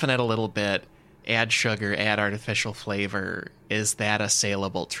soften it a little bit, add sugar, add artificial flavor, is that a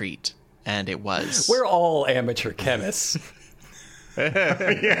saleable treat? And it was. We're all amateur chemists.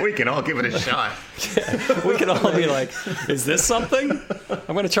 Yeah, we can all give it a shot. Yeah, we can all be like, is this something?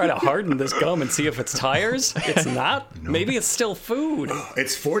 I'm going to try to harden this gum and see if it's tires. It's not? No. Maybe it's still food.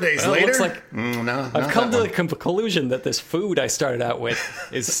 It's 4 days later? It looks like no, I've come to the conclusion that this food I started out with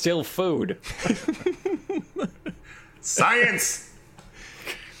is still food. Science!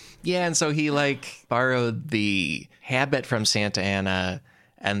 Yeah, and so he borrowed the habit from Santa Anna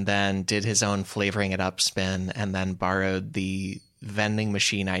and then did his own flavoring it up spin and then borrowed the vending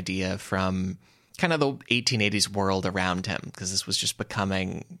machine idea from kind of the 1880s world around him because this was just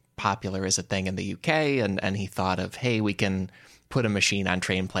becoming popular as a thing in the UK. And he thought of, hey, we can put a machine on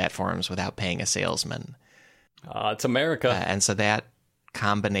train platforms without paying a salesman. It's America. And so that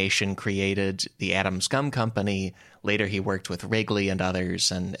combination created the Adams Gum Company. Later, he worked with Wrigley and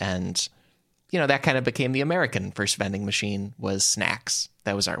others. And that kind of became the American first vending machine was snacks.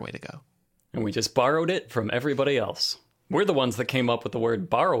 That was our way to go. And we just borrowed it from everybody else. We're the ones that came up with the word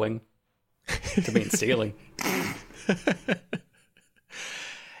borrowing to mean stealing.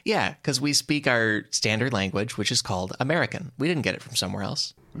 Yeah, because we speak our standard language, which is called American. We didn't get it from somewhere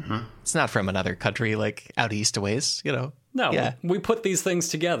else. Mm-hmm. It's not from another country out east a ways, No, yeah. We put these things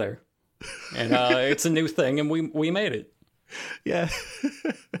together. And it's a new thing, and we made it. Yeah.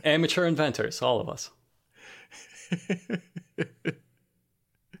 Amateur inventors, all of us.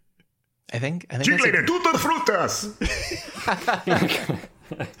 I think Chicle de tutas frutas.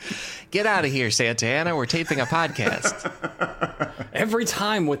 Get out of here, Santa Anna. We're taping a podcast. Every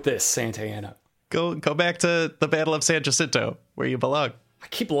time with this, Santa Anna. Go back to the Battle of San Jacinto, where you belong. I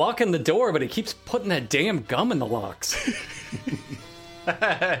keep locking the door, but he keeps putting that damn gum in the locks.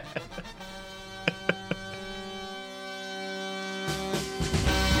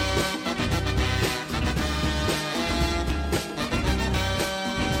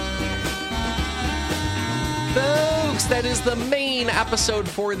 that is the main episode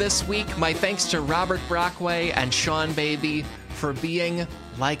for this week. My thanks to Robert Brockway and Sean Baby for being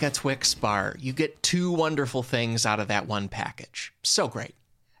like a Twix bar. You get two wonderful things out of that one package. So great.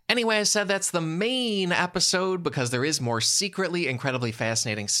 Anyway, I said that's the main episode because there is more secretly incredibly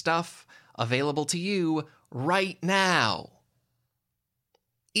fascinating stuff available to you right now.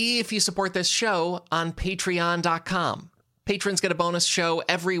 If you support this show on patreon.com. Patrons get a bonus show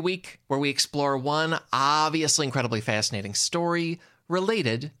every week where we explore one obviously incredibly fascinating story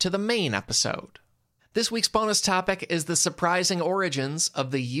related to the main episode. This week's bonus topic is the surprising origins of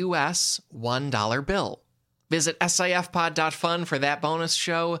the U.S. $1 bill. Visit sifpod.fun for that bonus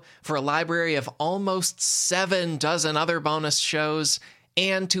show, for a library of almost 7 dozen other bonus shows,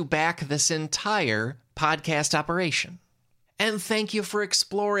 and to back this entire podcast operation. And thank you for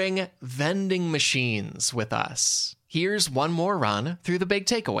exploring vending machines with us. Here's one more run through the big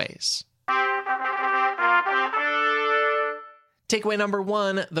takeaways. Takeaway number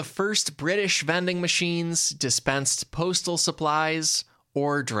 1, the first British vending machines dispensed postal supplies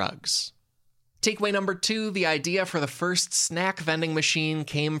or drugs. Takeaway number 2, the idea for the first snack vending machine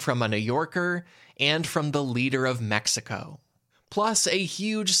came from a New Yorker and from the leader of Mexico. Plus a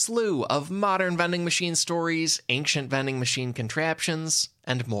huge slew of modern vending machine stories, ancient vending machine contraptions,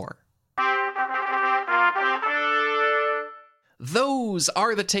 and more. Those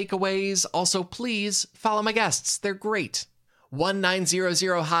are the takeaways. Also, please follow my guests. They're great.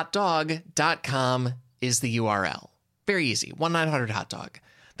 1900hotdog.com is the URL. Very easy. 1-900-HOT-DOG.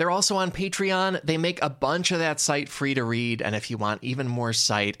 They're also on Patreon. They make a bunch of that site free to read. And if you want even more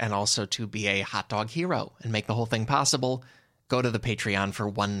site and also to be a hot dog hero and make the whole thing possible, go to the Patreon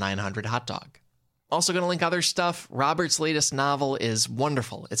for 1-900-HOT-DOG. Also going to link other stuff. Robert's latest novel is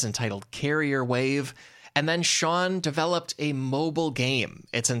wonderful. It's entitled Carrier Wave. And then Sean developed a mobile game.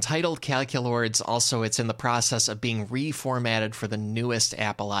 It's entitled Calculords. Also, it's in the process of being reformatted for the newest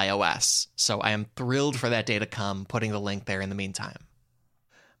Apple iOS. So I am thrilled for that day to come, putting the link there in the meantime.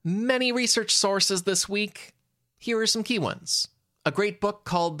 Many research sources this week. Here are some key ones. A great book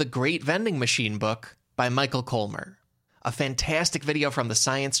called The Great Vending Machine Book by Michael Kolmer. A fantastic video from the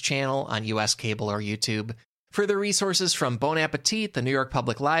Science Channel on US cable or YouTube. Further resources from Bon Appetit, the New York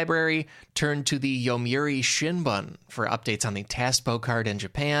Public Library. Turn to the Yomiuri Shinbun for updates on the TASPO card in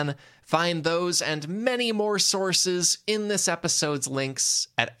Japan. Find those and many more sources in this episode's links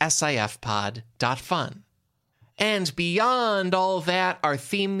at sifpod.fun. And beyond all that, our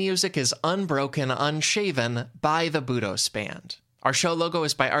theme music is Unbroken, Unshaven by the Budos Band. Our show logo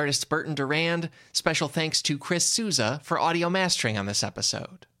is by artist Burton Durand. Special thanks to Chris Souza for audio mastering on this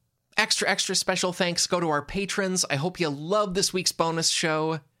episode. Extra special thanks go to our patrons. I hope you love this week's bonus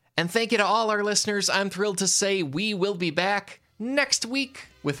show. And thank you to all our listeners. I'm thrilled to say we will be back next week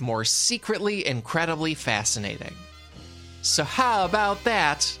with more secretly incredibly fascinating. So how about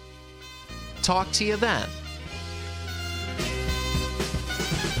that? Talk to you then.